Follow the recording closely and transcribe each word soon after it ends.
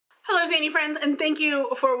Hello Zainey friends, and thank you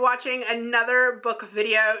for watching another book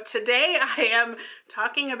video. Today I am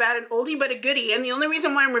talking about an oldie but a goodie, and the only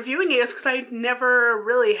reason why I'm reviewing it is because I never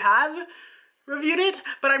really have reviewed it,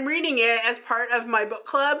 but I'm reading it as part of my book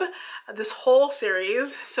club, this whole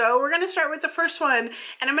series. So we're going to start with the first one,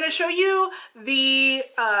 and I'm going to show you the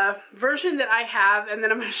version that I have, and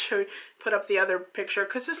then I'm going to put up the other picture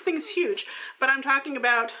because this thing's huge. But I'm talking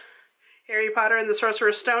about Harry Potter and the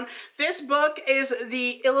Sorcerer's Stone. This book is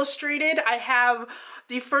the illustrated. I have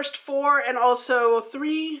the first four and also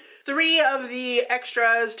three of the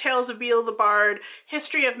extras: Tales of Beedle the Bard,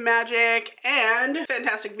 History of Magic, and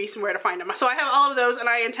Fantastic Beasts and Where to Find Them. So I have all of those, and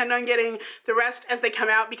I intend on getting the rest as they come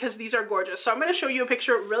out because these are gorgeous. So I'm going to show you a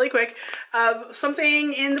picture really quick of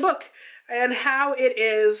something in the book and how it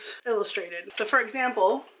is illustrated. So for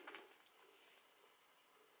example,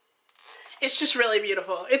 it's just really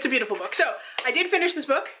beautiful. It's a beautiful book. So I did finish this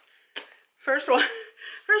book. First one.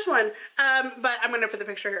 But I'm gonna put the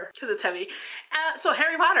picture here because it's heavy. So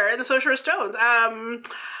Harry Potter and the Sorcerer's Stone.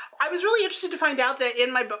 I was really interested to find out that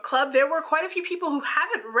in my book club there were quite a few people who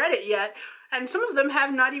haven't read it yet, and some of them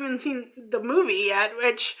have not even seen the movie yet,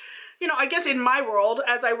 which, you know, I guess in my world,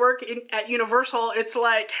 as I work at Universal, it's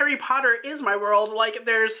like Harry Potter is my world. Like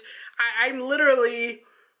I'm literally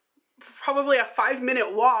probably a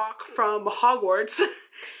 5-minute walk from Hogwarts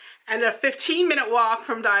and a 15-minute walk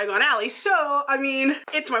from Diagon Alley. So, I mean,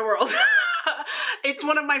 it's my world. It's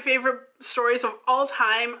one of my favorite stories of all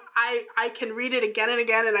time. I can read it again and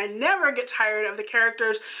again, and I never get tired of the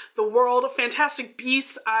characters, the world. Fantastic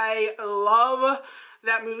Beasts, I love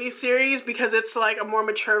that movie series because it's like a more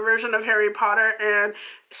mature version of Harry Potter, and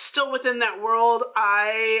still within that world,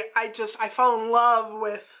 I fall in love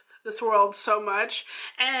with this world so much.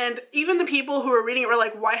 And even the people who were reading it were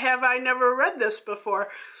like, why have I never read this before?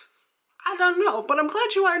 I don't know, but I'm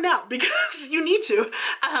glad you are now because you need to.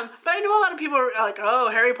 But I know a lot of people are like,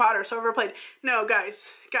 oh, Harry Potter, so overplayed. No,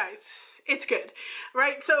 guys, it's good,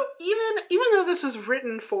 right? So even though this is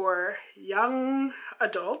written for young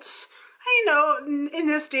adults, I know in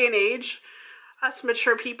this day and age, us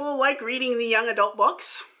mature people like reading the young adult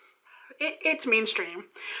books. It's mainstream.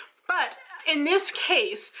 But in this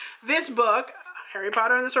case, this book, Harry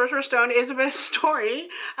Potter and the Sorcerer's Stone, is a story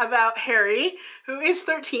about Harry, who is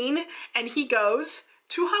 13, and he goes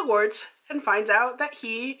to Hogwarts and finds out that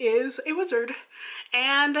he is a wizard.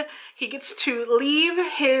 And he gets to leave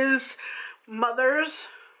his mother's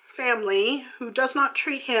family, who does not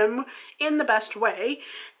treat him in the best way,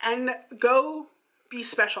 and go be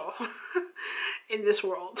special in this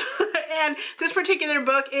world. And this particular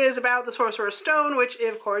book is about the Sorcerer's Stone, which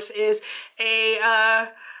of course is a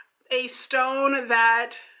stone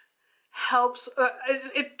that helps,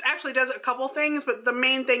 it actually does a couple things, but the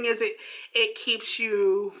main thing is it keeps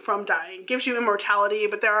you from dying, gives you immortality,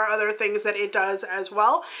 but there are other things that it does as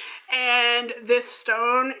well. And this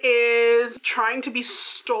stone is trying to be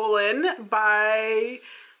stolen by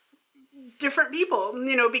different people,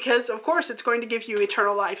 you know, because of course it's going to give you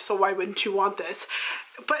eternal life, so why wouldn't you want this?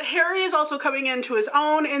 But Harry is also coming into his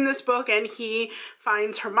own in this book, and he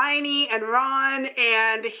finds Hermione and Ron,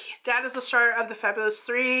 and that is the start of the Fabulous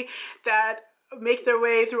Three that make their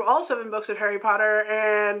way through all 7 books of Harry Potter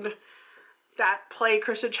and that play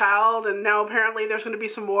Cursed Child, and now apparently there's going to be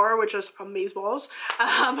some more, which is amazeballs.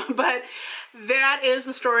 But that is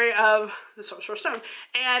the story of the Sorcerer's Stone,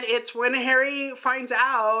 and it's when Harry finds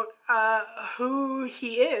out who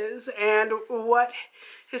he is and what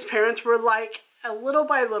his parents were like, a little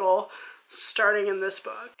by little, starting in this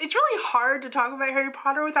book. It's really hard to talk about Harry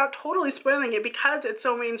Potter without totally spoiling it because it's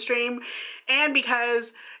so mainstream, and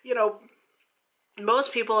because, you know,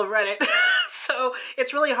 most people have read it. So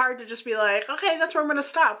it's really hard to just be like, okay, that's where I'm going to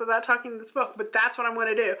stop about talking this book, but that's what I'm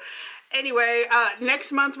going to do. Anyway,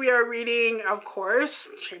 next month we are reading, of course,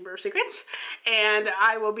 Chamber of Secrets, and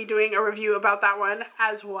I will be doing a review about that one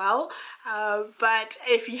as well. But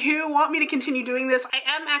if you want me to continue doing this, I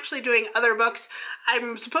am actually doing other books.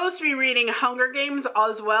 I'm supposed to be reading Hunger Games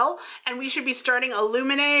as well, and we should be starting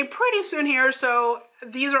Illuminae pretty soon here, so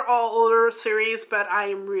these are all older series, but I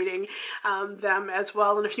am reading them as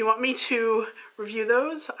well, and if you want me to review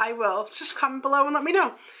those, I will. Just comment below and let me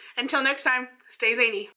know. Until next time, stay zany.